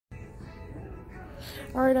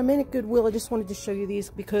All right, I'm in at Goodwill. I just wanted to show you these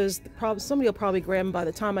because somebody will probably grab them by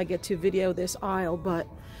the time I get to video this aisle. But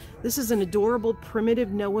this is an adorable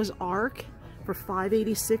primitive Noah's Ark for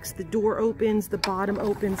 $5.86. The door opens, the bottom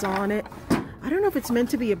opens on it. I don't know if it's meant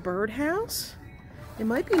to be a birdhouse. It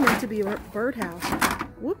might be meant to be a birdhouse.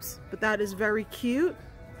 Whoops, but that is very cute.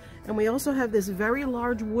 And we also have this very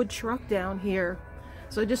large wood truck down here.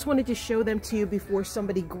 So I just wanted to show them to you before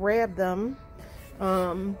somebody grabbed them.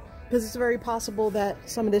 Because it's very possible that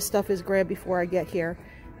some of this stuff is grabbed before I get here.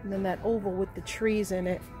 And then that oval with the trees in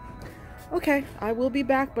it. Okay, I will be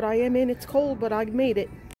back, but I am in. It's cold, but I made it.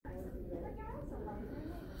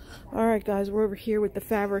 Alright guys, we're over here with the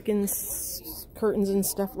fabric and curtains and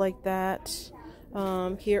stuff like that.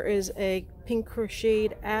 Here is a pink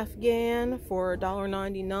crocheted Afghan for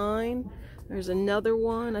 $1.99. There's another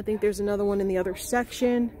one. I think there's another one in the other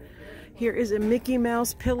section. Here is a Mickey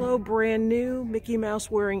Mouse pillow, brand new. Mickey Mouse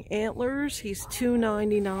wearing antlers. He's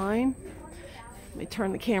 $2.99. Let me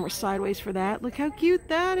turn the camera sideways for that. Look how cute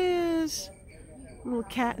that is. Little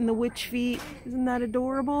cat in the witch feet. Isn't that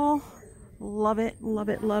adorable? Love it, love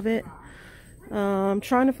it, love it. I'm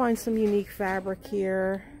trying to find some unique fabric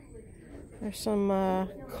here. There's some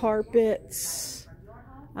carpets.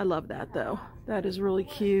 I love that though. That is really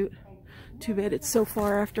cute. Too bad it's so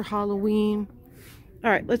far after Halloween.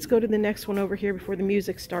 Alright, let's go to the next one over here before the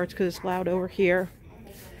music starts because it's loud over here.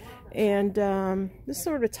 And this is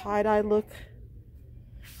sort of a tie-dye look.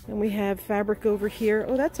 And we have fabric over here.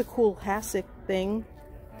 Oh, that's a cool hassock thing.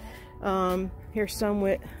 Here's some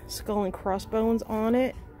with skull and crossbones on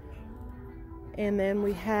it. And then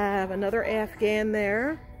we have another Afghan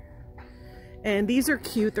there. And these are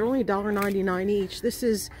cute. They're only $1.99 each. This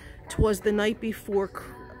is "'Twas the Night Before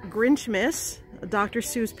Grinchmas," a Dr.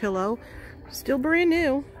 Seuss pillow. Still brand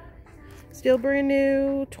new. Still brand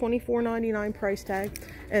new. $24.99 price tag.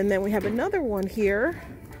 And then we have another one here.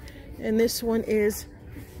 And this one is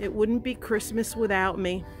 "It Wouldn't Be Christmas Without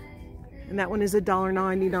Me." And that one is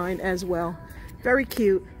 $1.99 as well. Very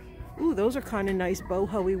cute. Ooh, those are kind of nice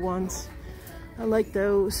boho-y ones. I like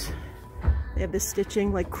those. They have this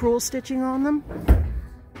stitching, like crewel stitching on them.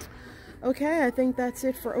 Okay, I think that's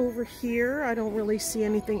it for over here. I don't really see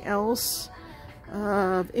anything else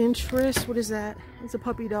of interest. What is that? It's a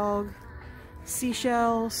puppy dog.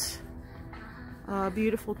 Seashells.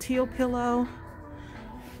 Beautiful teal pillow.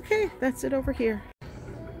 Okay, that's it over here.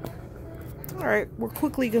 Alright, we're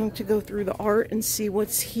quickly going to go through the art and see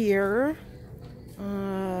what's here.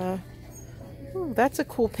 Ooh, that's a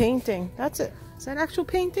cool painting. Is that actual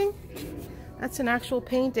painting? That's an actual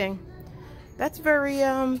painting. That's very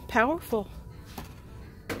powerful.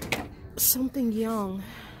 Something young.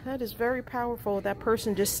 That is very powerful. That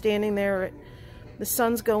person just standing there. The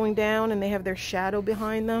sun's going down and they have their shadow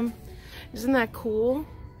behind them. Isn't that cool?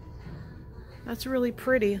 That's really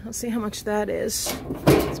pretty. Let's see how much that is.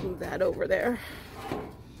 Let's move that over there.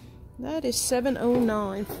 That is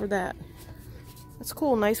 $7.09 for that. That's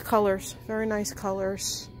cool. Nice colors. Very nice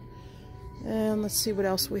colors. And let's see what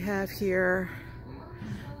else we have here.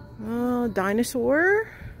 Dinosaur.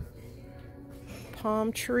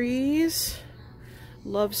 Palm trees.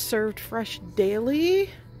 Love served fresh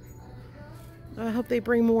daily. I hope they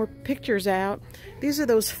bring more pictures out. These are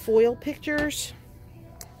those foil pictures.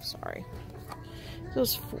 Sorry.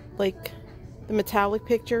 Those, like, the metallic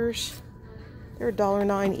pictures. They're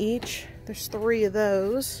 $1.09 each. There's 3 of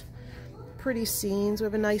those. Pretty scenes. We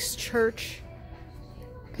have a nice church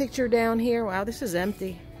picture down here. Wow, this is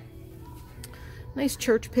empty. Nice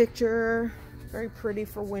church picture. Very pretty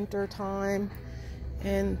for winter time.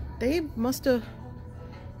 And they must have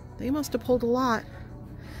pulled a lot.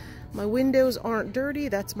 My windows aren't dirty.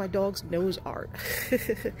 That's my dog's nose art.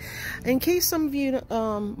 In case some of you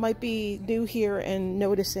might be new here and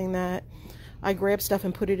noticing that I grab stuff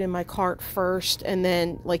and put it in my cart first, and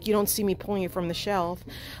then, like, you don't see me pulling it from the shelf.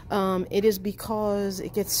 It is because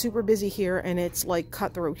it gets super busy here, and it's like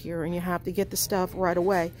cutthroat here, and you have to get the stuff right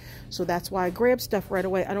away. So that's why I grab stuff right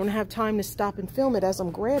away. I don't have time to stop and film it as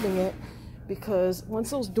I'm grabbing it, because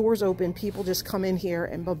once those doors open, people just come in here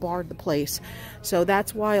and bombard the place. So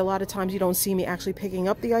that's why a lot of times you don't see me actually picking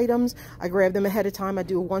up the items. I grab them ahead of time. I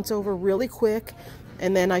do a once over really quick,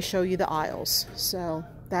 and then I show you the aisles. So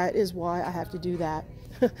that is why I have to do that,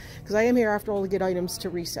 because I am here after all to get items to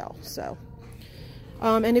resell. So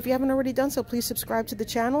and if you haven't already done so, please subscribe to the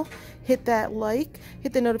channel, hit that like,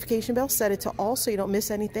 hit the notification bell, set it to all so you don't miss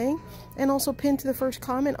anything, and also pinned to the first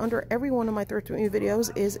comment under every one of my Thrift With Me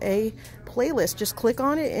videos is a playlist. Just click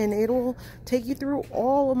on it and it'll take you through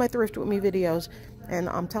all of my Thrift With Me videos. And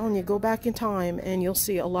I'm telling you, go back in time and you'll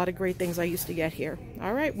see a lot of great things I used to get here.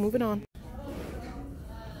 All right, moving on.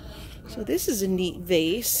 So this is a neat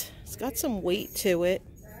vase. It's got some weight to it.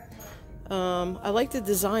 I like the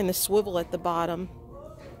design, the swivel at the bottom.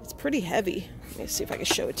 It's pretty heavy. Let me see if I can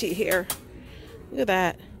show it to you here. Look at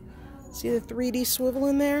that. See the 3D swivel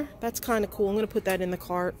in there? That's kind of cool. I'm going to put that in the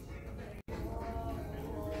cart.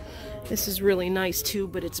 This is really nice too,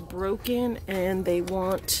 but it's broken and they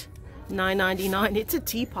want $9.99. It's a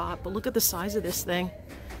teapot, but look at the size of this thing.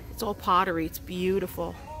 It's all pottery. It's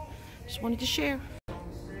beautiful. Just wanted to share.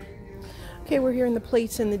 Okay, we're here in the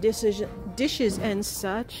plates and the dishes and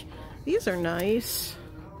such. These are nice.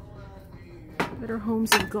 Better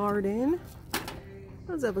Homes and Garden.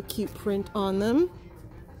 Those have a cute print on them.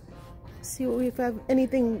 Let's see what we have.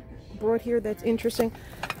 Anything brought here that's interesting.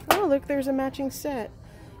 Oh, look, there's a matching set.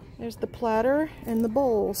 There's the platter and the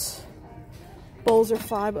bowls. Bowls are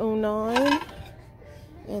 $5.09.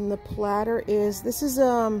 And the platter is, this is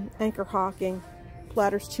Anchor Hocking.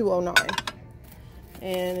 Platter's $2.09.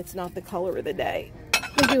 And it's not the color of the day.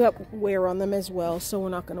 They do have wear on them as well, so we're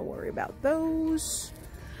not going to worry about those.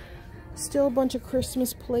 Still a bunch of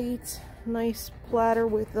Christmas plates. Nice platter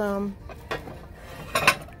with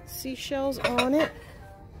seashells on it.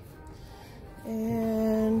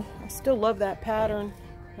 And I still love that pattern.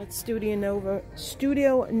 That Studio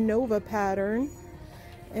Nova pattern.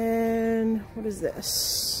 And what is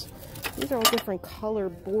this? These are all different color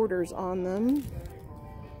borders on them.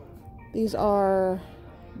 These are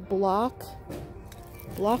block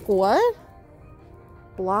what?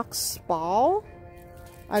 Block spall?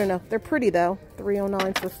 I don't know. They're pretty though.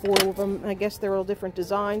 $3.09 for 4 of them. I guess they're all different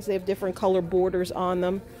designs. They have different color borders on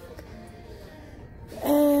them.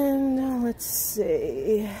 And let's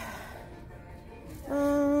see. I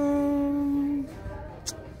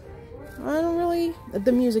don't really.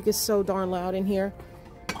 The music is so darn loud in here.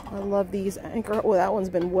 I love these Anchor. Oh, that one's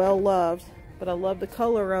been well loved. But I love the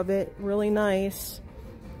color of it. Really nice.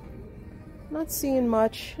 Not seeing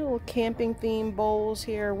much. A little camping theme bowls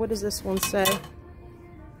here. What does this one say?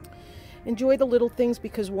 Enjoy the little things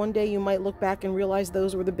because one day you might look back and realize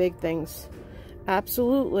those were the big things.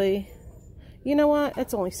 Absolutely. You know what?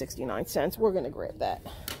 It's only 69 cents. We're going to grab that.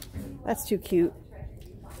 That's too cute.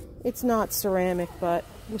 It's not ceramic, but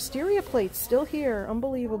wisteria plates still here.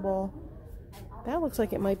 Unbelievable. That looks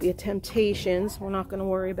like it might be a Temptations. We're not going to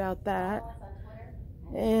worry about that.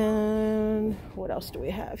 And what else do we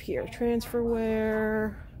have here?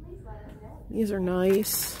 Transferware. These are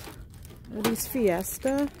nice. Are these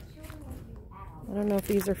Fiesta? I don't know if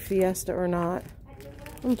these are Fiesta or not.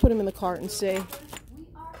 I'm going to put them in the cart and see.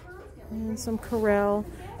 And some Corel.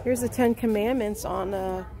 Here's the 10 Commandments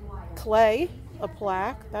on clay, a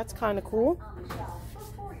plaque. That's kind of cool.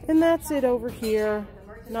 And that's it over here.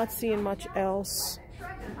 Not seeing much else.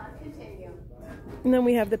 And then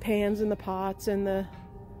we have the pans and the pots and the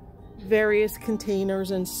various containers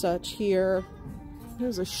and such here.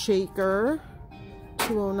 Here's a shaker.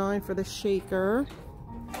 $2.09 for the shaker.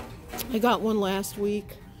 I got one last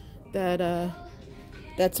week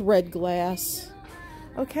that's red glass.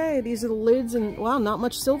 Okay, these are the lids, and wow, not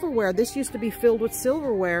much silverware. This used to be filled with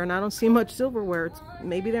silverware, and I don't see much silverware.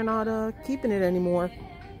 Maybe they're not keeping it anymore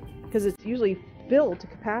because it's usually filled to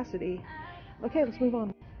capacity. Okay, let's move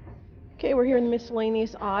on. Okay, we're here in the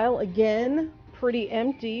miscellaneous aisle again. Pretty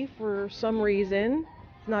empty for some reason.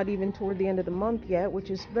 It's not even toward the end of the month yet, which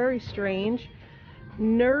is very strange.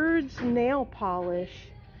 Nerds nail polish.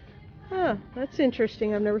 Huh, that's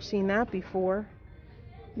interesting. I've never seen that before.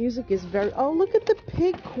 Music is very... Oh, look at the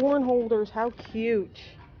pig corn holders. How cute.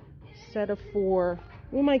 Set of 4.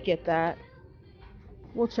 We might get that.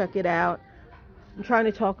 We'll check it out. I'm trying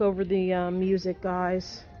to talk over the music,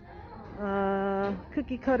 guys.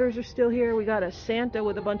 Cookie cutters are still here. We got a Santa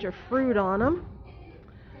with a bunch of fruit on them.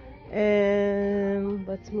 And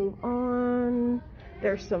let's move on.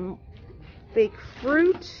 There's some fake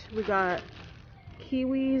fruit. We got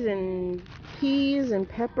kiwis and peas and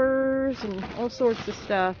peppers and all sorts of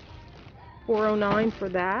stuff. $4.09 for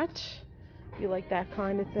that. If you like that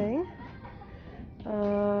kind of thing.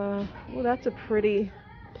 Well, that's a pretty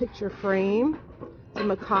picture frame. It's a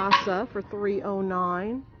Mikasa for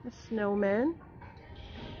 $3.09. A snowman.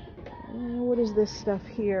 What is this stuff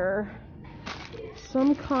here?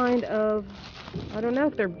 Some kind of, I don't know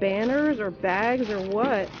if they're banners or bags or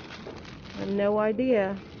what. I have no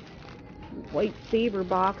idea. White saver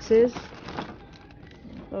boxes.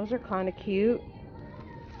 Those are kind of cute.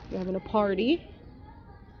 We're having a party.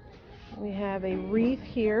 We have a wreath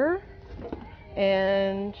here.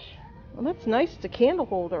 And, well, that's nice. It's a candle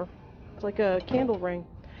holder. It's like a candle ring.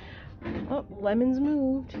 Oh, lemons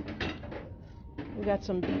moved. We got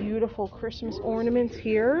some beautiful Christmas ornaments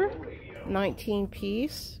here. 19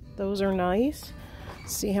 piece. Those are nice.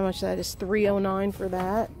 See how much that is. $3.09 for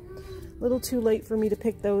that. A little too late for me to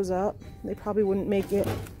pick those up. They probably wouldn't make it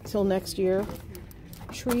till next year.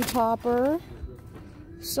 Tree topper.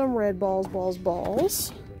 Some red balls.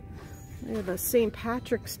 We have a St.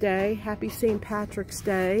 Patrick's Day. Happy St. Patrick's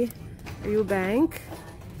Day. Are you a bank?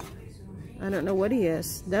 I don't know what he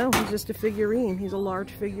is. No, he's just a figurine. He's a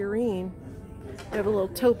large figurine. We have a little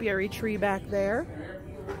topiary tree back there.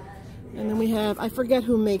 And then we have, I forget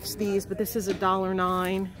who makes these, but this is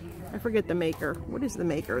 $1.09. I forget the maker. What is the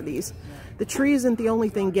maker of these? The tree isn't the only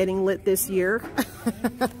thing getting lit this year.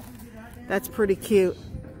 That's pretty cute.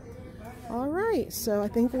 All right, so I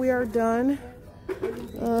think we are done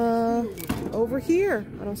over here.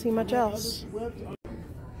 I don't see much else.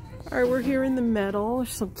 All right, we're here in the metal.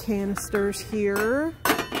 There's some canisters here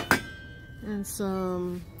and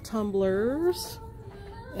some tumblers.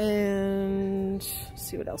 And let's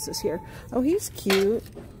see what else is here. Oh, he's cute.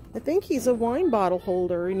 I think he's a wine bottle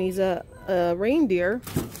holder, and he's a reindeer.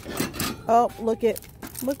 Oh, look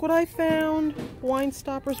what I found. Wine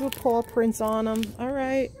stoppers with paw prints on them. All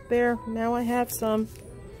right, there. Now I have some.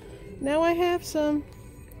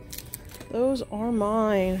 Those are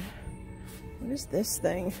mine. What is this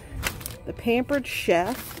thing? The Pampered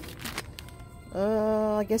Chef.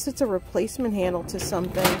 I guess it's a replacement handle to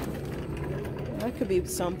something. That could be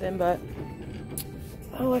something, but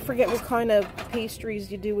oh, I forget what kind of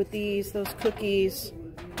pastries you do with these, those cookies.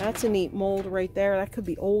 That's a neat mold right there. That could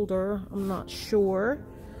be older. I'm not sure.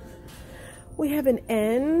 We have an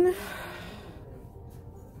N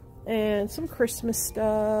and some Christmas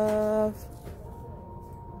stuff.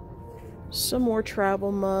 Some more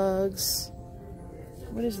travel mugs.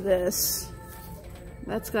 What is this?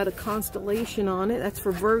 That's got a constellation on it. That's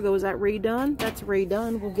for Virgo. Is that Ray Dunn? That's Ray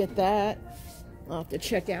Dunn. We'll get that. I'll have to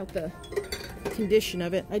check out the condition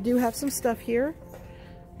of it. I do have some stuff here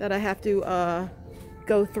that I have to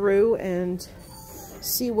go through and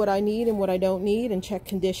see what I need and what I don't need and check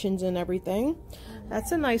conditions and everything.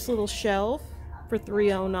 That's a nice little shelf for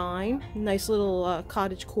 $3.09. Nice little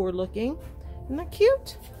cottage core looking. Isn't that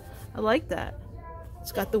cute? I like that.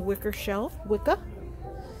 It's got the wicker shelf, Wicca.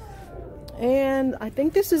 And I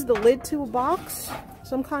think this is the lid to a box,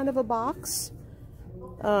 some kind of a box.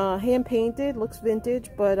 Hand painted, looks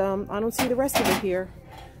vintage, but I don't see the rest of it here.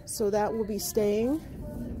 So that will be staying.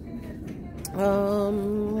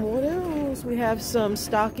 What else? We have some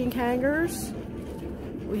stocking hangers.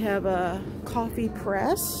 We have a coffee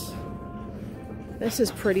press. This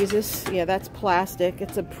is pretty. Is this? Yeah, that's plastic.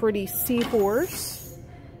 It's a pretty seahorse.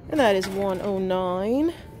 And that is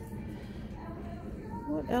 $1.09.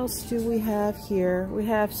 What else do we have here? We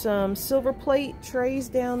have some silver plate trays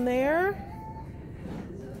down there.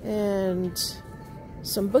 And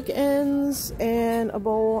some bookends and a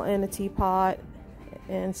bowl and a teapot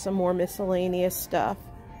and some more miscellaneous stuff.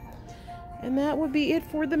 And that would be it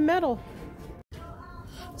for the metal.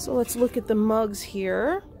 So let's look at the mugs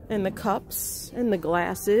here and the cups and the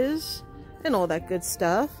glasses and all that good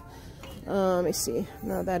stuff. Let me see.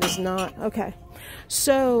 No, that is not. Okay.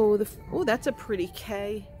 So, oh, that's a pretty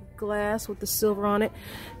K glass with the silver on it.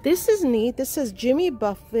 This is neat. This says Jimmy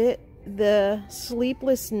Buffett, The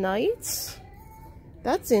Sleepless Nights.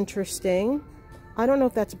 That's interesting. I don't know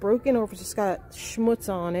if that's broken or if it's just got schmutz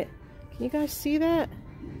on it. Can you guys see that?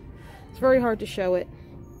 It's very hard to show it,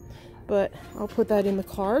 but I'll put that in the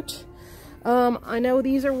cart. I know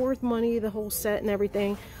these are worth money, the whole set and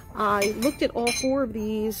everything. I looked at all 4 of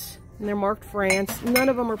these and they're marked France. None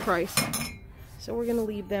of them are priced, so we're gonna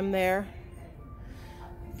leave them there.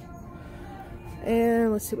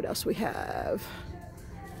 And let's see what else we have.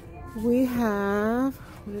 We have,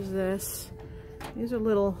 what is this? These are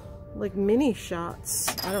little, like, mini shots.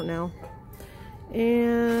 I don't know.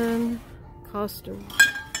 And Costa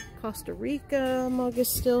Rica mug is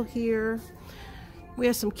still here. We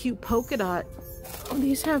have some cute polka dot. Oh,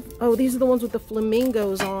 these are the ones with the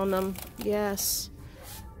flamingos on them. Yes.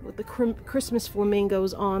 With the Christmas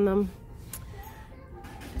flamingos on them.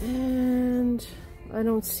 And I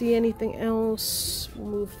don't see anything else. We'll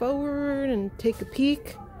move forward and take a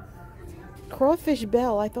peek. Crawfish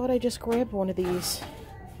Bell. I thought I just grabbed one of these.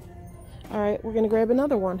 Alright, we're going to grab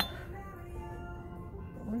another one.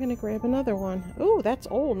 Oh, that's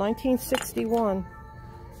old. 1961.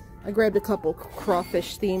 I grabbed a couple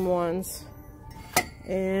crawfish themed ones.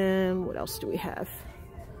 And what else do we have?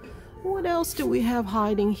 What else do we have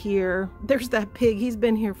hiding here? There's that pig. He's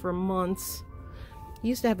been here for months. He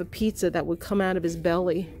used to have a pizza that would come out of his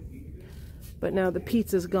belly. But now the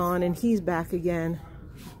pizza's gone and he's back again.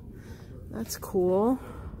 That's cool.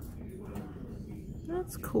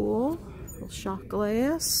 That's cool. Little shot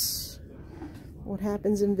glass. What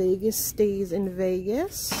happens in Vegas stays in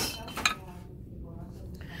Vegas.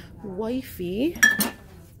 Wifey. I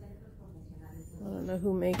don't know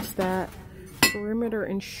who makes that. Perimeter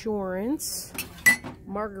Insurance.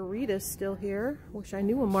 Margarita's still here. Wish I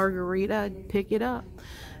knew a margarita. I'd pick it up.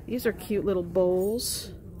 These are cute little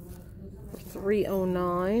bowls for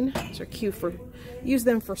 $3.09. These are cute for, use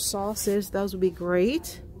them for sauces. Those would be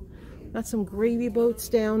great. Got some gravy boats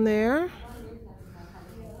down there.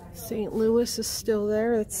 St. Louis is still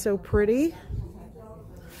there. That's so pretty.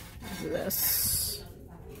 This.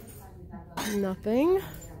 Nothing.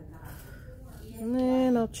 And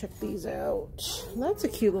then I'll check these out. That's a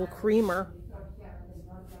cute little creamer.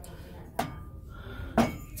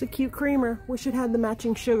 It's a cute creamer. Wish it had the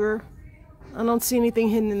matching sugar. I don't see anything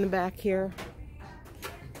hidden in the back here.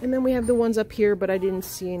 And then we have the ones up here, but I didn't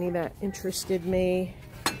see any that interested me.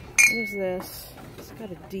 What is this? It's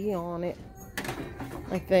got a D on it,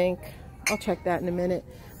 I think. I'll check that in a minute.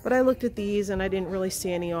 But I looked at these and I didn't really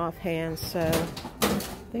see any offhand, so I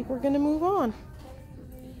think we're gonna move on.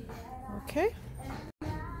 Okay.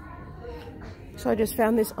 So I just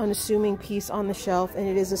found this unassuming piece on the shelf, and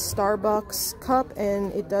it is a Starbucks cup,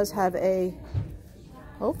 and it does have a,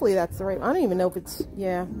 hopefully that's the right, I don't even know if it's,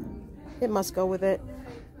 yeah, it must go with it.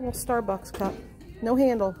 A little Starbucks cup. No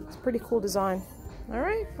handle. It's a pretty cool design. All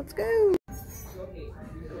right, let's go.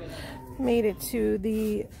 Made it to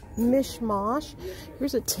the mishmash.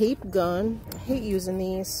 Here's a tape gun. I hate using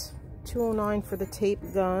these. $2.09 for the tape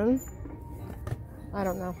gun. I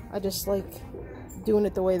don't know. I just like doing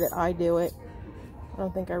it the way that I do it. I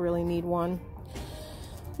don't think I really need one.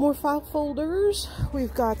 More file folders.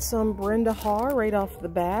 We've got some Brenda Haar right off the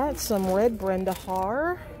bat. Some red Brenda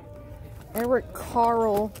Haar. Eric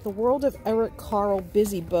Carle. The World of Eric Carle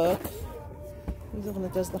Busy Book. He's the one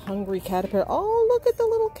that does the Hungry Caterpillar. Oh, look at the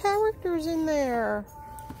little characters in there.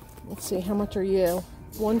 Let's see, how much are you?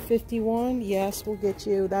 $151? Yes, we'll get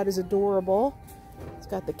you. That is adorable. It's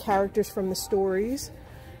got the characters from the stories.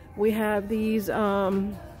 We have these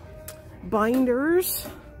binders.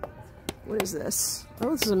 What is this?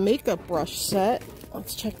 Oh, this is a makeup brush set.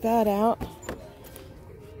 Let's check that out.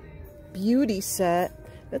 Beauty set.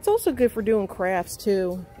 That's also good for doing crafts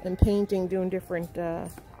too, and painting, doing different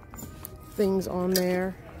things on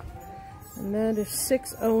there. And that is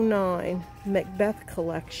 $6.09. Macbeth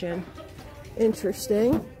collection.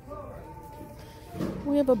 Interesting.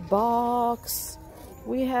 We have a box.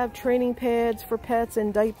 We have training pads for pets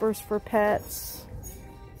and diapers for pets.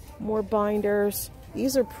 More binders.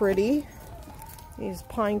 These are pretty. These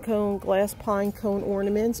pine cone, glass pine cone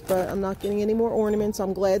ornaments, but I'm not getting any more ornaments.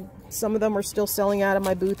 I'm glad some of them are still selling out of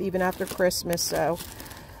my booth even after Christmas, so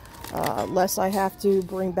less I have to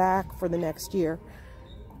bring back for the next year.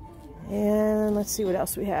 And let's see what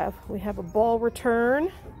else we have. We have a ball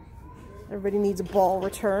return. Everybody needs a ball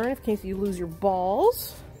return in case you lose your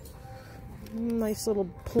balls. Nice little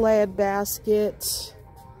plaid basket.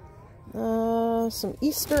 Some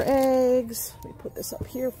Easter eggs. Let me put this up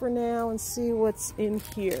here for now and see what's in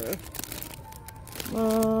here.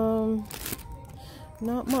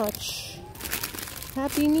 Not much.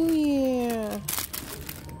 Happy New Year.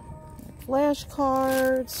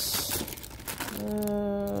 Flashcards.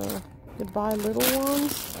 Goodbye little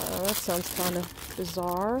ones. Oh, that sounds kind of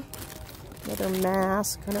bizarre. Another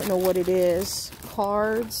mask. I don't know what it is.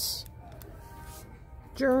 Cards.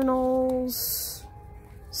 Journals.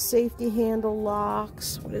 Safety handle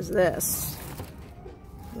locks. What is this?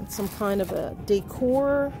 It's some kind of a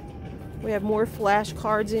decor. We have more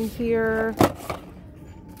flashcards in here.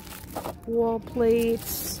 Wall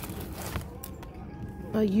plates.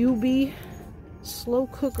 A Yubi. Slow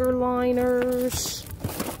cooker liners.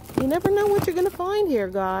 You never know what you're going to find here,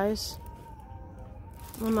 guys.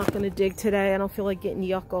 I'm not going to dig today. I don't feel like getting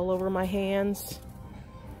yuck all over my hands.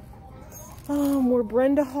 More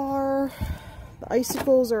Brenda Haar. The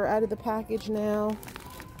icicles are out of the package now.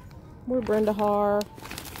 More Brenda Haar.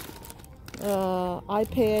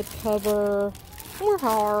 iPad cover. More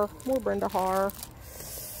Haar. More Brenda Haar.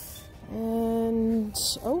 And,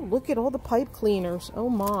 oh, look at all the pipe cleaners. Oh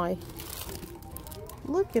my.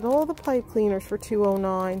 Look at all the pipe cleaners for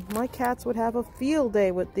 $2.09. My cats would have a field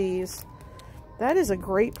day with these. That is a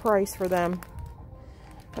great price for them.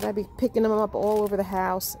 But I'd be picking them up all over the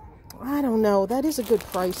house. I don't know. That is a good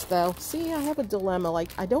price, though. See, I have a dilemma. Like,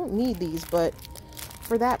 I don't need these, but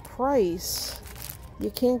for that price, you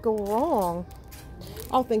can't go wrong.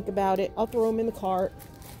 I'll think about it. I'll throw them in the cart.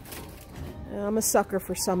 I'm a sucker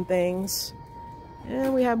for some things.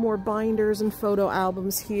 And we have more binders and photo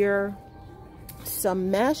albums here. Some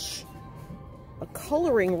mesh. A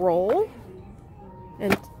coloring roll.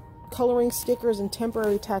 And coloring stickers and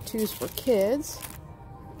temporary tattoos for kids.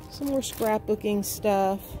 Some more scrapbooking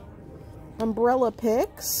stuff. Umbrella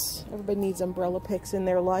picks. Everybody needs umbrella picks in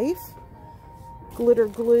their life. Glitter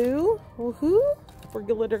glue. Woohoo! For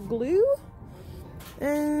glitter glue.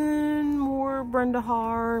 And more Brenda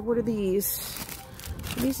Har. What are these?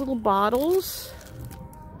 These little bottles.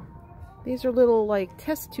 These are little like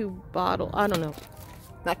test tube bottle. I don't know.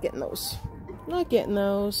 Not getting those. Not getting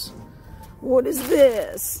those. What is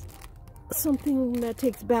this? Something that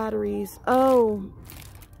takes batteries. Oh,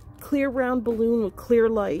 clear round balloon with clear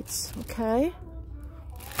lights. Okay.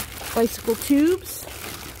 Bicycle tubes.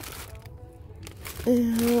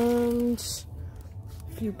 And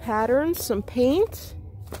a few patterns, some paint.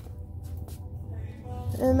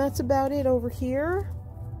 And that's about it over here.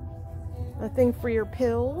 A thing for your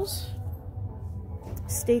pills.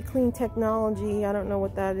 Stay Clean Technology. I don't know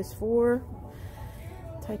what that is for.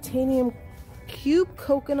 Titanium Cube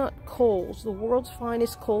Coconut Coals. The world's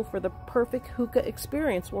finest coal for the perfect hookah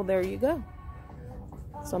experience. Well, there you go.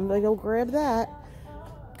 Somebody go grab that.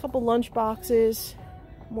 A couple lunch boxes.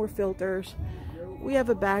 More filters. We have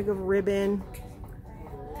a bag of ribbon.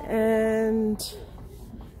 And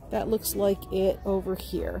that looks like it over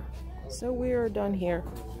here. So we are done here.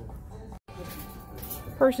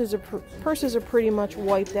 Purses are pretty much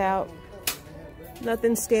wiped out.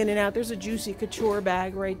 Nothing standing out. There's a Juicy Couture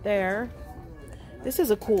bag right there. This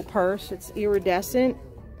is a cool purse. It's iridescent.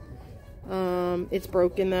 It's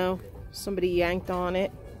broken though. Somebody yanked on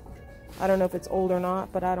it. I don't know if it's old or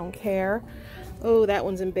not, but I don't care. Oh, that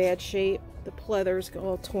one's in bad shape. The pleather's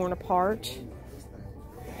all torn apart.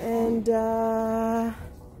 And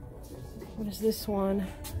what is this one?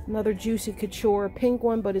 Another Juicy Couture, pink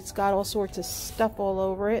one, but it's got all sorts of stuff all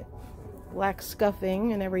over it. Black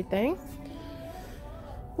scuffing and everything.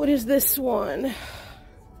 What is this one?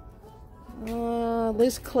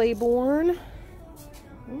 Liz Claiborne.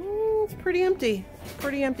 It's pretty empty.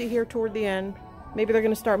 Pretty empty here toward the end. Maybe they're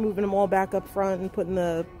going to start moving them all back up front and putting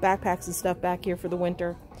the backpacks and stuff back here for the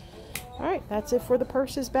winter. Alright, that's it for the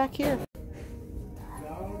purses back here.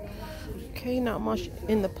 Okay, not much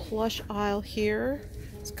in the plush aisle here.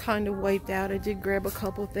 It's kind of wiped out. I did grab a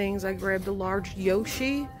couple things. I grabbed a large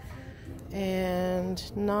Yoshi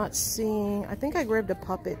and not seeing, I think I grabbed a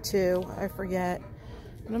puppet too. I forget.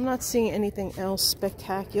 And I'm not seeing anything else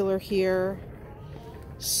spectacular here.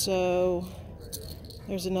 So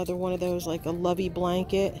there's another one of those, like a Lovey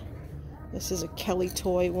blanket. This is a Kelly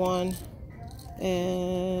toy one.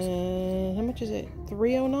 And how much is it?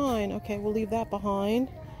 $3.09. Okay, we'll leave that behind.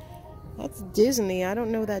 That's Disney. I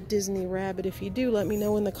don't know that Disney rabbit. If you do, let me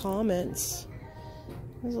know in the comments.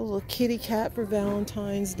 There's a little kitty cat for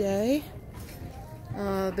Valentine's Day.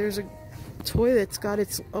 There's a toy that's got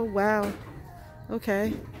its... Oh, wow.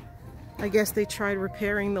 Okay. I guess they tried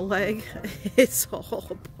repairing the leg. It's all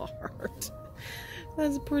apart.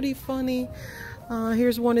 That's pretty funny.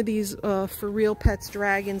 Here's one of these For Real Pets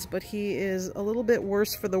dragons, but he is a little bit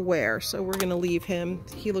worse for the wear, so we're going to leave him.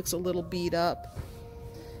 He looks a little beat up.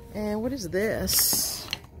 And what is this?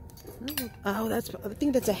 Oh, I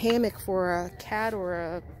think that's a hammock for a cat or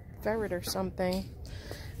a ferret or something.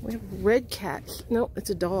 We have red cat. Nope, it's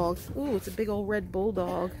a dog. Ooh, it's a big old red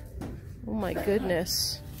bulldog. Oh my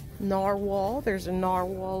goodness. Narwhal. There's a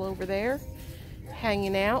narwhal over there.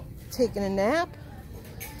 Hanging out, taking a nap.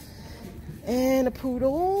 And a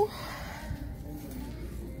poodle.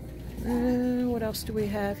 And what else do we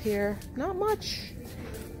have here? Not much.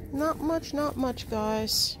 Not much,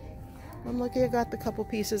 guys. I'm lucky I got the couple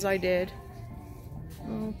pieces I did.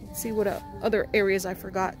 Let's see what other areas I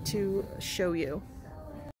forgot to show you.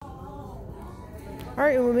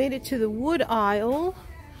 Alright, and we made it to the wood aisle.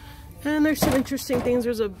 And there's some interesting things.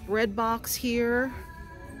 There's a bread box here.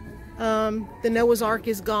 The Noah's Ark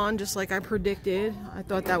is gone, just like I predicted. I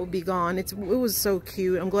thought that would be gone. It was so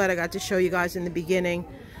cute. I'm glad I got to show you guys in the beginning,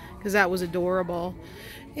 because that was adorable.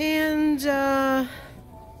 And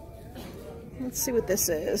let's see what this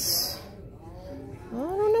is. I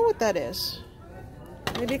don't know what that is.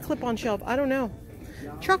 Maybe a clip-on shelf. I don't know.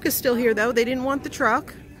 Truck is still here, though. They didn't want the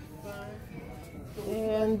truck.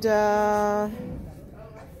 And, oh,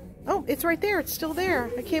 it's right there. It's still there.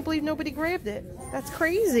 I can't believe nobody grabbed it. That's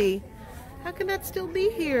crazy. How can that still be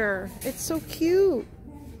here? It's so cute.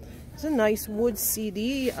 It's a nice wood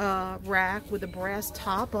CD rack with a brass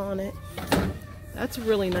top on it. That's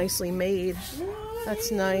really nicely made.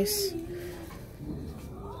 That's nice.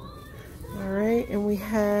 Alright, and we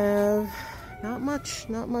have not much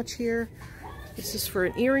here. This is for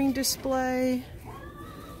an earring display.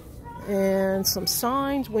 And some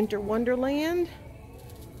signs, Winter Wonderland.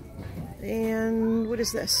 And what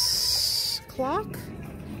is this? Clock?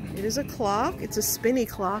 It is a clock. It's a spinny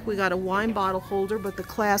clock. We got a wine bottle holder, but the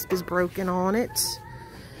clasp is broken on it.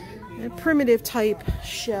 A primitive type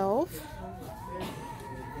shelf.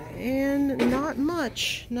 And not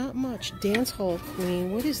much. Dance hall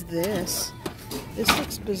queen. What is this? This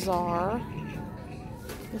looks bizarre.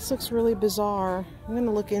 This looks really bizarre. I'm going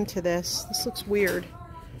to look into this. This looks weird.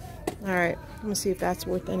 Alright, let me see if that's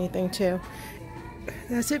worth anything too.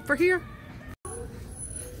 That's it for here.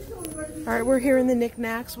 Alright, we're here in the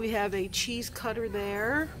knickknacks. We have a cheese cutter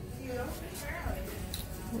there.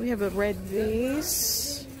 We have a red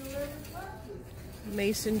vase.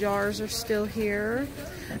 Mason jars are still here.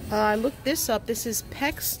 I looked this up. This is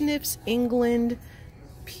Pecksniff's England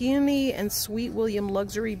Peony and Sweet William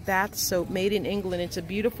Luxury Bath Soap, made in England. It's a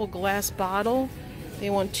beautiful glass bottle. They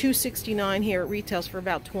want $2.69 here. It retails for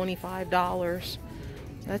about $25.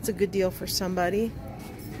 That's a good deal for somebody.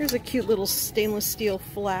 Here's a cute little stainless steel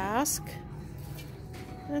flask.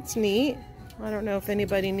 That's neat. I don't know if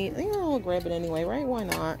anybody needs. I'll grab it anyway, right? Why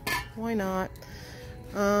not? Why not?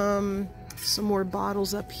 Some more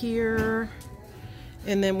bottles up here.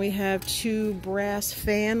 And then we have two brass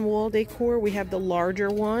fan wall decor. We have the larger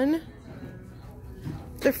one.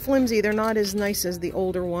 They're flimsy. They're not as nice as the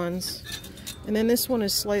older ones. And then this one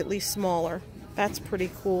is slightly smaller. That's pretty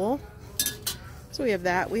cool. So we have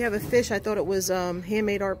that. We have a fish. I thought it was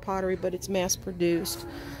handmade art pottery, but it's mass produced.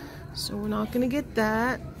 So we're not going to get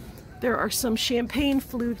that. There are some champagne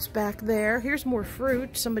flutes back there. Here's more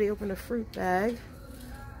fruit. Somebody opened a fruit bag.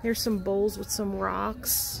 Here's some bowls with some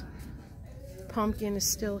rocks. Pumpkin is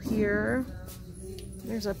still here.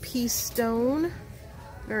 There's a peace stone.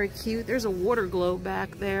 Very cute. There's a water globe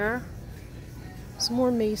back there. Some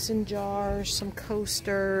more mason jars, some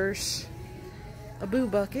coasters, a boo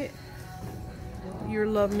bucket. Your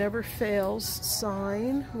love never fails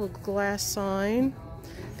sign, a little glass sign.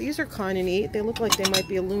 These are kind of neat. They look like they might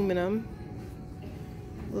be aluminum.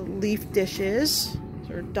 Little leaf dishes.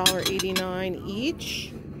 They're $1.89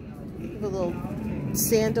 each. A little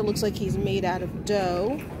Santa, looks like he's made out of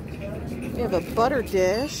dough. We have a butter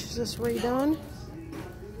dish. Is this redone?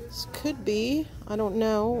 This could be. I don't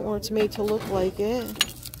know. Or it's made to look like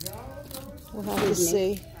it. We'll have to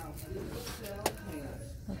see.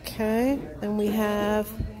 Okay. Then we have...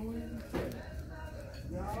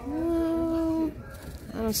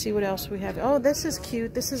 I don't see what else we have. Oh, this is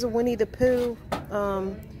cute. This is a Winnie the Pooh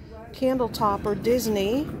candle topper,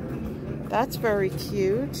 Disney. That's very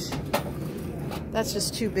cute. That's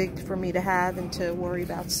just too big for me to have and to worry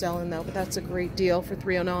about selling though, but that's a great deal for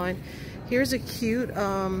 $3.09. Here's a cute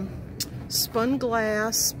spun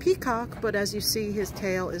glass peacock, but as you see, his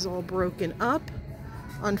tail is all broken up,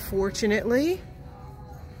 unfortunately.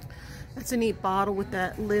 That's a neat bottle with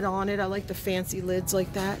that lid on it. I like the fancy lids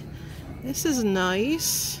like that. This is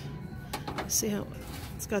nice. See how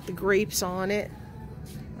it's got the grapes on it.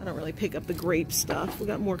 I don't really pick up the grape stuff. We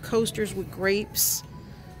got more coasters with grapes.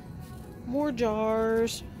 More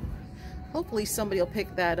jars. Hopefully somebody will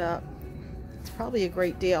pick that up. It's probably a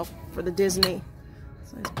great deal for the Disney.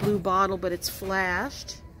 It's a nice blue bottle, but it's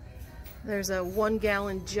flashed. There's a 1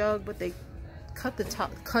 gallon jug, but they cut the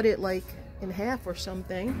top, cut it like in half or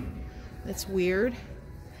something. That's weird.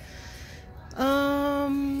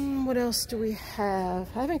 What else do we have?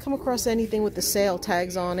 I haven't come across anything with the sale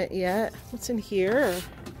tags on it yet. What's in here?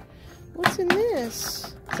 What's in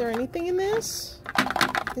this? Is there anything in this?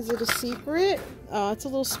 Is it a secret? It's a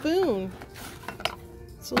little spoon.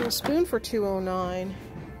 It's a little spoon for $2.09.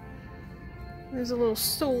 There's a little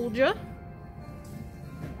soldier.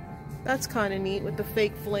 That's kind of neat with the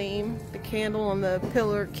fake flame. The candle on the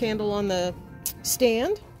pillar, candle on the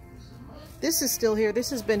stand. This is still here. This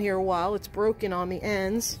has been here a while. It's broken on the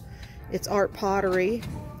ends. It's art pottery.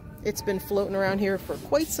 It's been floating around here for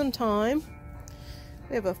quite some time.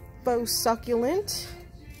 We have a faux succulent.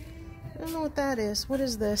 I don't know what that is. What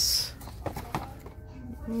is this?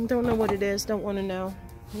 Don't know what it is. Don't want to know.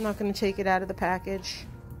 I'm not going to take it out of the package.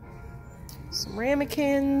 Some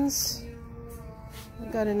ramekins.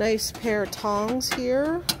 We've got a nice pair of tongs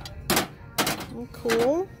here. Oh,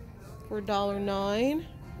 cool. For $1.09.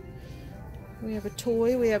 We have a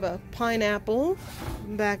toy. We have a pineapple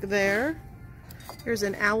back there. Here's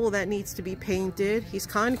an owl that needs to be painted. He's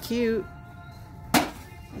kind of cute.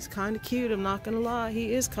 He's kind of cute. I'm not going to lie.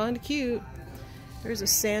 He is kind of cute. There's a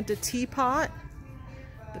Santa teapot.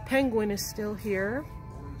 The penguin is still here.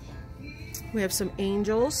 We have some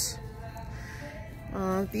angels.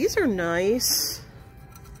 These are nice.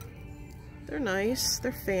 They're nice.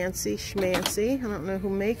 They're fancy, schmancy. I don't know who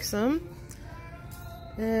makes them.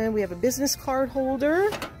 And we have a business card holder.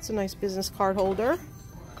 It's a nice business card holder.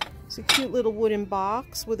 It's a cute little wooden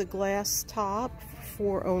box with a glass top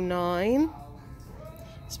 $4.09.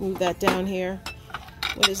 Let's move that down here.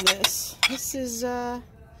 What is this? This is, oh,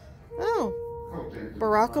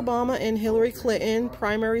 Barack Obama and Hillary Clinton,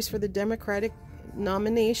 primaries for the Democratic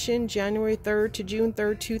nomination, January 3rd to June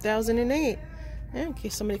 3rd, 2008. In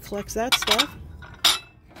case somebody collects that stuff.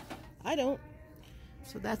 I don't.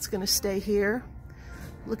 So that's going to stay here.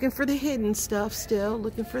 Looking for the hidden stuff still.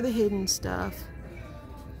 Looking for the hidden stuff.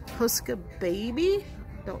 Huska Baby?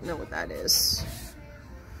 Don't know what that is.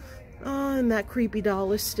 And that creepy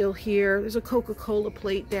doll is still here. There's a Coca-Cola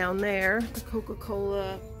plate down there. The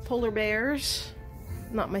Coca-Cola polar bears.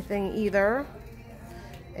 Not my thing either.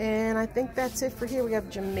 And I think that's it for here. We have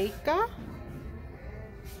Jamaica.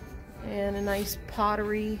 And a nice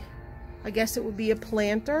pottery. I guess it would be a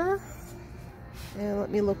planter. And let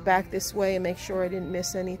me look back this way and make sure I didn't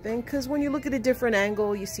miss anything. Because when you look at a different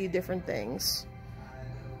angle, you see different things.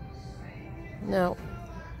 No.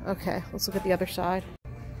 Okay, let's look at the other side.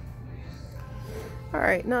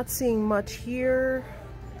 Alright, not seeing much here.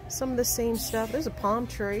 Some of the same stuff. There's a palm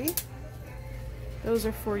tree. Those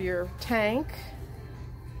are for your tank.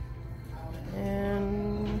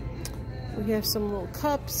 And we have some little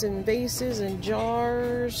cups and vases and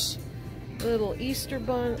jars. A little Easter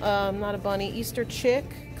bun, not a bunny, Easter chick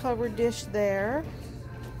covered dish there.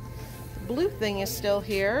 The blue thing is still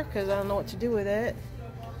here because I don't know what to do with it.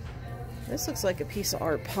 This looks like a piece of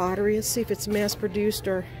art pottery. Let's see if it's mass produced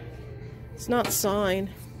or it's not signed.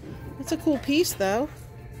 It's a cool piece though.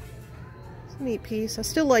 It's a neat piece. I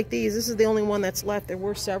still like these. This is the only one that's left. There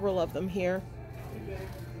were several of them here.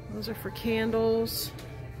 Those are for candles.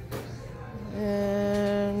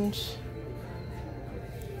 And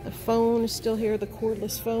the phone is still here. The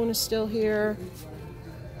cordless phone is still here.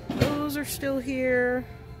 Those are still here.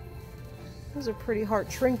 Those are pretty hard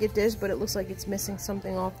trinket dish, but it looks like it's missing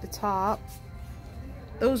something off the top.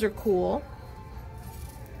 Those are cool.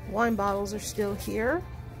 Wine bottles are still here.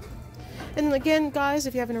 And again, guys,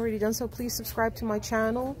 if you haven't already done so, please subscribe to my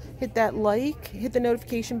channel. Hit that like, hit the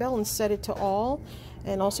notification bell, and set it to all.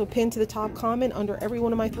 And also pinned to the top comment under every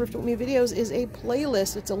one of my Thrift With Me videos is a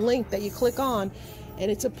playlist. It's a link that you click on, and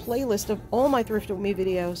it's a playlist of all my Thrift With Me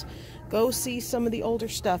videos. Go see some of the older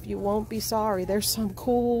stuff. You won't be sorry. There's some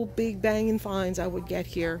cool, big banging finds I would get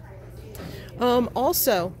here.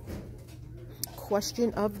 Also,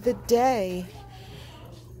 question of the day.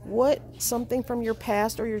 What something from your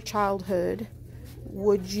past or your childhood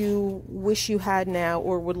would you wish you had now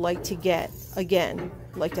or would like to get again?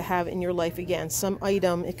 Like to have in your life again? Some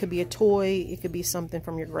item. It could be a toy. It could be something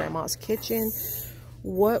from your grandma's kitchen.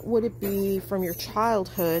 What would it be from your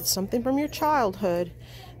childhood? Something from your childhood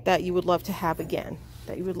that you would love to have again,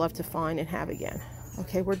 that you would love to find and have again.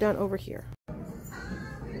 Okay, we're done over here.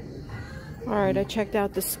 Alright, I checked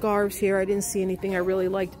out the scarves here. I didn't see anything I really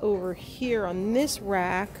liked over here on this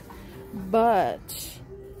rack, but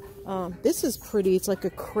this is pretty. It's like a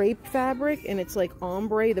crepe fabric, and it's like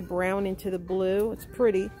ombre, the brown into the blue. It's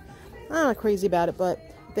pretty. I'm not crazy about it, but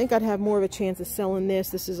I think I'd have more of a chance of selling this.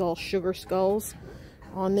 This is all sugar skulls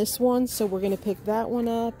on this one, so we're going to pick that one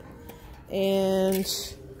up. And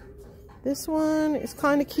this one is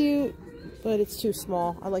kind of cute, but it's too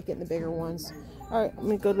small. I like getting the bigger ones. Alright, I'm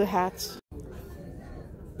going to go to the hats.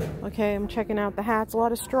 Okay, I'm checking out the hats. A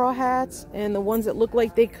lot of straw hats, and the ones that look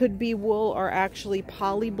like they could be wool are actually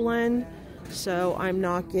poly blend, so I'm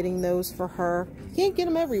not getting those for her. Can't get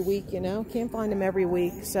them every week, you know. Can't find them every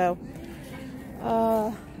week, so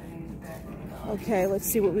okay, let's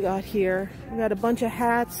see what we got here. We got a bunch of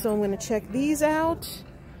hats, so I'm going to check these out,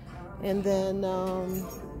 and then I'll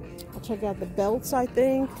check out the belts, I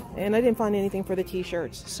think, and I didn't find anything for the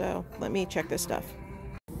t-shirts, so let me check this stuff.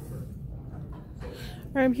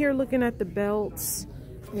 I'm here looking at the belts,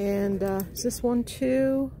 and is this one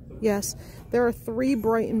too? Yes, there are 3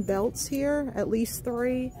 Brighton belts here, at least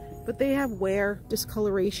 3, but they have wear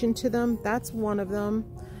discoloration to them. That's one of them.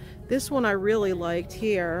 This one I really liked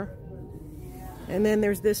here, and then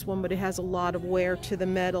there's this one, but it has a lot of wear to the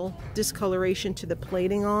metal, discoloration to the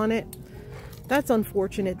plating on it. That's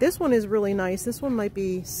unfortunate. This one is really nice. This one might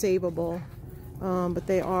be savable, but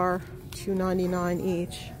they are $2.99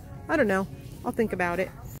 each. I don't know. I'll think about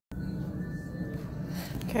it.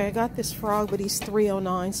 Okay, I got this frog, but he's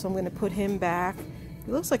 $3.09, so I'm going to put him back.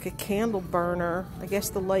 He looks like a candle burner. I guess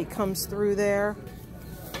the light comes through there.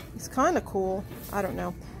 He's kind of cool. I don't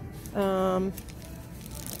know.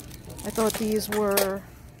 I thought these were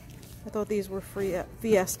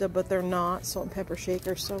Fiesta, but they're not. Salt and pepper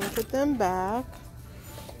shakers, so we'll put them back.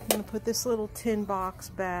 I'm going to put this little tin box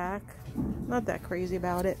back. Not that crazy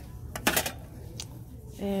about it.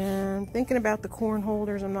 And thinking about the corn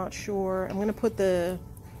holders, I'm not sure. I'm going to put the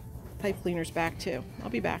pipe cleaners back too. I'll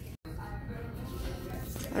be back.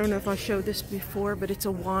 I don't know if I showed this before, but it's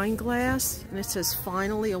a wine glass, and it says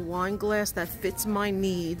finally a wine glass that fits my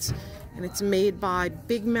needs, and it's made by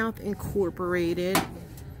Big Mouth Incorporated,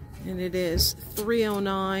 and it is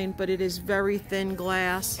 $3.09, but it is very thin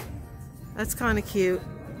glass. That's kind of cute.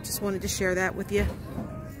 Just wanted to share that with you.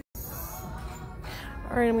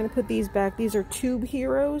 Alright, I'm going to put these back. These are Tube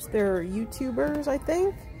Heroes. They're YouTubers, I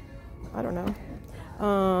think. I don't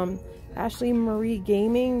know. Ashley Marie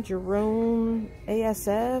Gaming, Jerome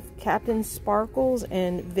ASF, Captain Sparkles,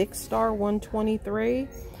 and Vicstar 123.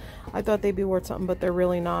 I thought they'd be worth something, but they're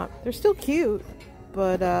really not. They're still cute,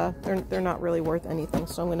 but they're not really worth anything,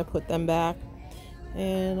 so I'm going to put them back.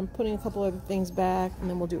 And I'm putting a couple other things back, and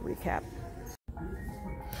then we'll do a recap.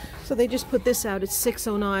 So they just put this out. It's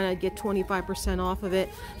 $6.09. I'd get 25% off of it.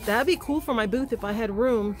 That'd be cool for my booth if I had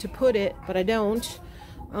room to put it, but I don't.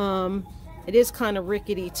 It is kind of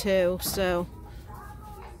rickety too, so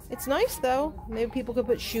it's nice though. Maybe people could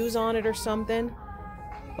put shoes on it or something.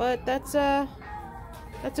 But that's a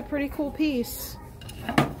pretty cool piece.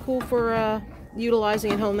 Cool for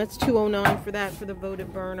utilizing at home. That's $2.09 for that, for the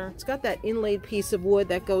votive burner. It's got that inlaid piece of wood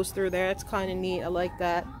that goes through there. It's kind of neat. I like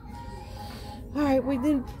that. Alright,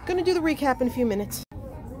 we're gonna do the recap in a few minutes.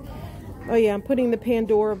 Oh yeah, I'm putting the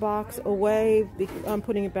Pandora box away. I'm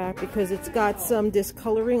putting it back because it's got some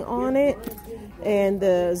discoloring on it, and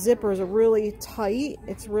the zippers are really tight.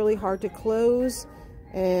 It's really hard to close,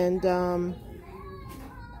 and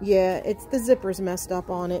yeah, it's the zipper's messed up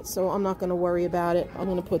on it, so I'm not going to worry about it. I'm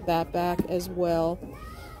going to put that back as well.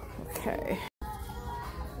 Okay.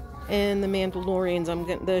 And the Mandalorians, I'm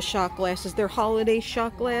getting the shot glasses. They're holiday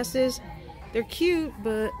shot glasses. They're cute,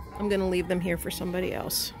 but I'm going to leave them here for somebody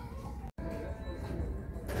else.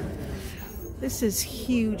 This is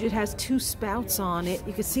huge. It has 2 spouts on it.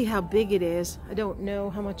 You can see how big it is. I don't know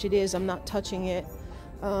how much it is. I'm not touching it.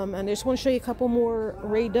 And I just want to show you a couple more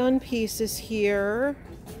Ray Dunn pieces here.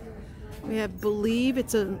 We have Believe.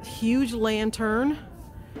 It's a huge lantern,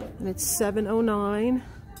 and it's $7.09.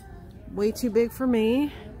 Way too big for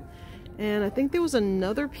me. And I think there was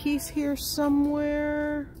another piece here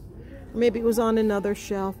somewhere. Maybe it was on another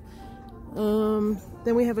shelf. Then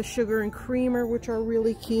we have a Sugar and Creamer, which are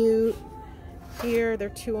really cute. Here, they're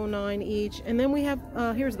 $2.09 each. And then we have,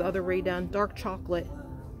 here's the other Ray Dunn, Dark Chocolate.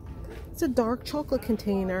 It's a dark chocolate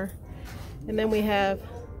container. And then we have,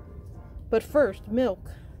 but first,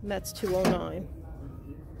 Milk. And that's $2.09.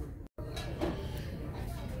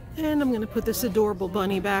 And I'm going to put this adorable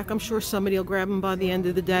bunny back. I'm sure somebody will grab him by the end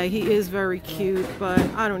of the day. He is very cute, but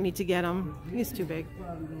I don't need to get him. He's too big.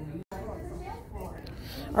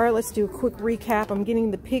 Alright, let's do a quick recap. I'm getting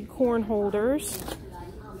the pig corn holders.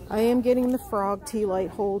 I am getting the frog tea light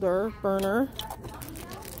holder burner.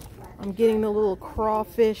 I'm getting the little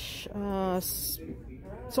crawfish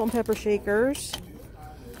salt and pepper shakers.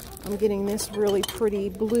 I'm getting this really pretty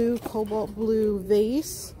blue, cobalt blue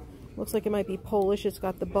vase. Looks like it might be Polish. It's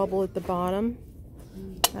got the bubble at the bottom.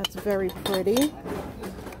 That's very pretty.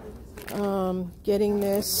 Getting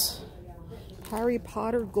this Harry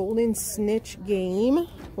Potter Golden Snitch game.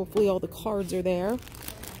 Hopefully all the cards are there.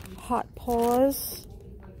 Hot Paws.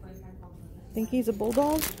 I think he's a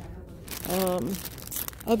bulldog.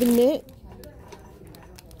 Oven Mitt.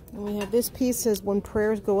 And we have this piece, says when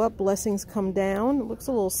prayers go up, blessings come down. It looks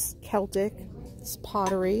a little Celtic. It's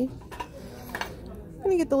pottery. I'm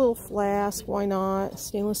gonna get the little flask, why not?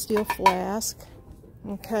 Stainless steel flask.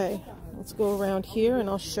 Okay, let's go around here and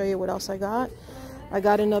I'll show you what else I got. I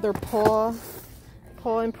got another paw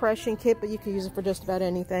impression kit, but you can use it for just about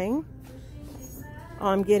anything.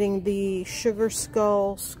 I'm getting the Sugar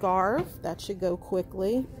Skull scarf. That should go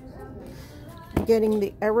quickly. I'm getting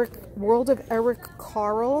the World of Eric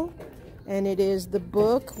Carle, and it is the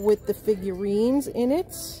book with the figurines in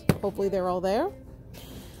it. Hopefully they're all there.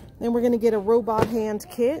 Then we're going to get a robot hand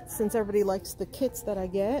kit, since everybody likes the kits that I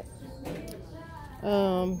get.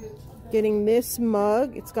 Getting this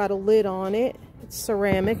mug. It's got a lid on it. It's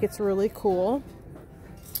ceramic. It's really cool.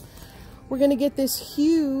 We're going to get this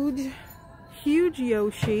huge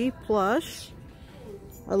Yoshi plush.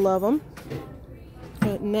 I love them.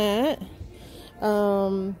 Getting that.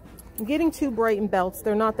 I'm getting 2 Brighton belts.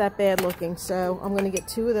 They're not that bad looking, so I'm going to get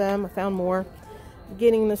 2 of them. I found more.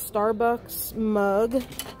 Getting the Starbucks mug.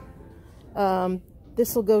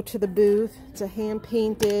 This will go to the booth. It's a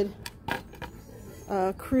hand-painted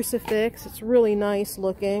crucifix. It's really nice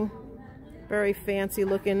looking. Very fancy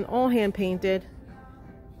looking. All hand-painted.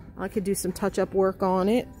 I could do some touch-up work on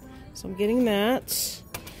it. So I'm getting that.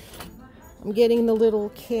 I'm getting the little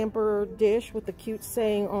camper dish with the cute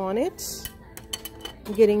saying on it.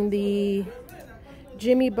 I'm getting the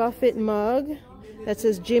Jimmy Buffett mug that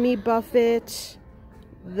says Jimmy Buffett,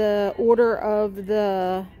 the Order of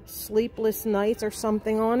the Sleepless Nights or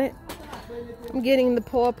something on it. I'm getting the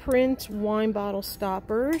paw print wine bottle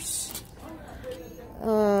stoppers.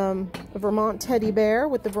 A Vermont teddy bear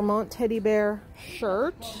with the Vermont teddy bear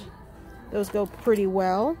shirt. Those go pretty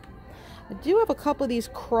well. I do have a couple of these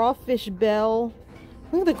crawfish bell.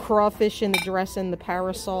 Look at the crawfish in the dress and the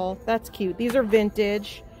parasol. That's cute. These are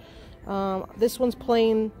vintage. This one's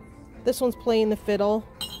playing the fiddle.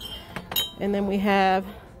 And then we have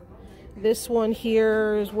this one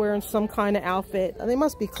here is wearing some kind of outfit. They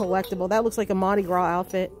must be collectible. That looks like a Mardi Gras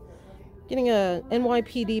outfit. Getting a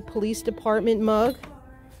NYPD Police Department mug.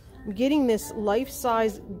 I'm getting this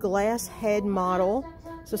life-size glass head model.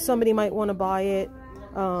 So somebody might want to buy it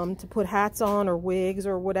to put hats on or wigs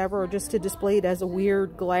or whatever, or just to display it as a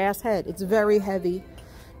weird glass head. It's very heavy.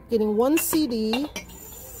 Getting one CD.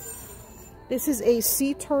 This is a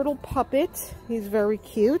sea turtle puppet. He's very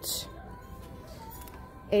cute.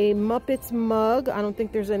 A Muppets mug. I don't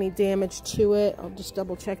think there's any damage to it. I'll just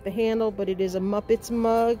double check the handle, but it is a Muppets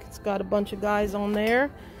mug. It's got a bunch of guys on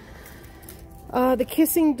there. The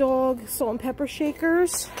Kissing Dog salt and pepper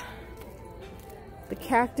shakers. The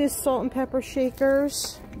Cactus salt and pepper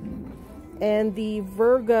shakers. And the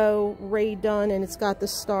Virgo Ray Dunn, and it's got the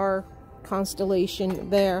star constellation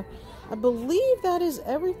there. I believe that is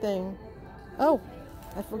everything. Oh,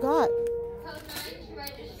 I forgot.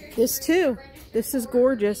 This too. This is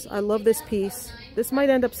gorgeous. I love this piece. This might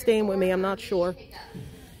end up staying with me. I'm not sure.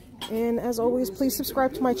 And as always, please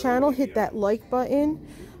subscribe to my channel. Hit that like button.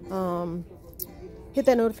 Hit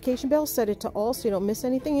that notification bell. Set it to all so you don't miss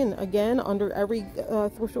anything. And again, under every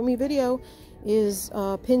Thrift With Me video is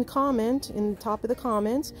a pinned comment in the top of the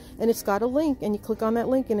comments. And it's got a link. And you click on that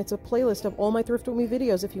link and it's a playlist of all my Thrift With Me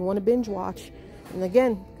videos if you want to binge watch. And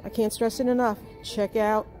again, I can't stress it enough. Check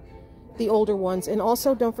out the older ones. And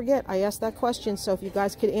also, don't forget, I asked that question. So if you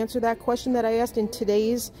guys could answer that question that I asked in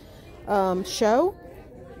today's show,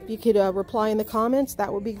 if you could reply in the comments,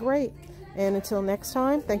 that would be great. And until next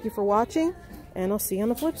time, thank you for watching. And I'll see you on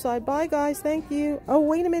the flip side. Bye, guys. Thank you. Oh,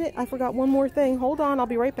 wait a minute. I forgot one more thing. Hold on. I'll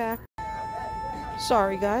be right back.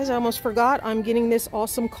 Sorry, guys. I almost forgot. I'm getting this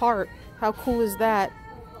awesome cart. How cool is that?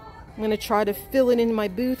 I'm going to try to fill it in my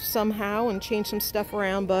booth somehow and change some stuff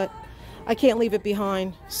around, but I can't leave it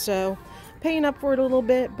behind. So, paying up for it a little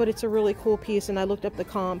bit, but it's a really cool piece, and I looked up the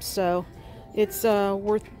comps, so it's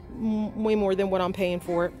worth way more than what I'm paying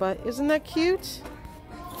for it. But isn't that cute?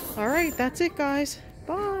 All right, that's it, guys.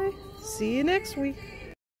 Bye. See you next week.